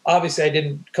 Obviously I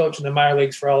didn't coach in the minor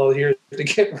leagues for all those years to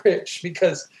get rich,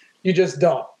 because you just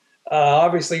don't.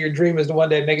 Obviously your dream is to one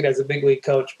day make it as a big league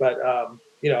coach, but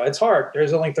it's hard.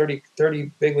 There's only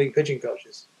 30 big league pitching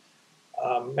coaches.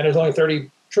 And there's only 30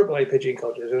 AAA pitching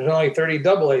coaches. There's only 30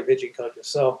 AA pitching coaches.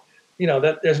 So,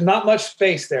 that there's not much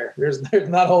space there. There's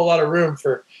not a whole lot of room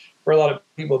for a lot of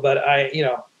people, but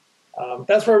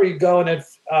that's where we go. And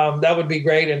if that would be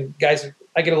great. And guys,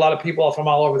 I get a lot of people from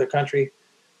all over the country.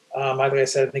 Like I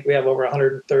said, I think we have over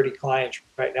 130 clients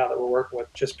right now that we're working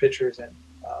with, just pitchers, and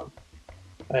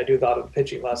I do a lot of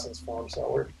pitching lessons for them. So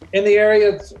we're in the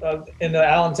area, in the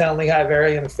Allentown, Lehigh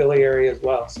area, and the Philly area as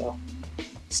well. So,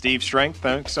 Steve Strength,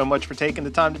 thanks so much for taking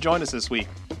the time to join us this week.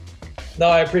 No,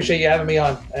 I appreciate you having me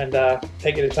on and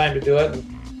taking the time to do it.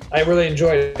 And I really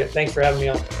enjoyed it. Thanks for having me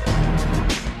on.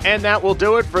 And that will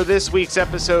do it for this week's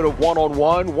episode of One on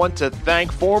One. Want to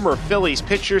thank former Phillies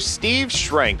pitcher Steve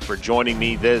Strength for joining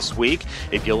me this week.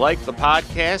 If you like the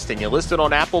podcast and you listen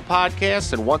on Apple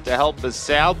Podcasts and want to help us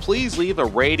out, please leave a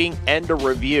rating and a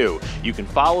review. You can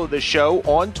follow the show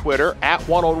on Twitter at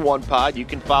One on One Pod. You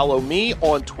can follow me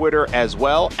on Twitter as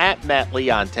well at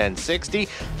MattLeon1060.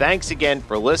 Thanks again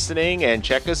for listening, and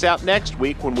check us out next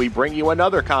week when we bring you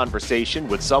another conversation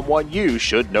with someone you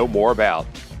should know more about.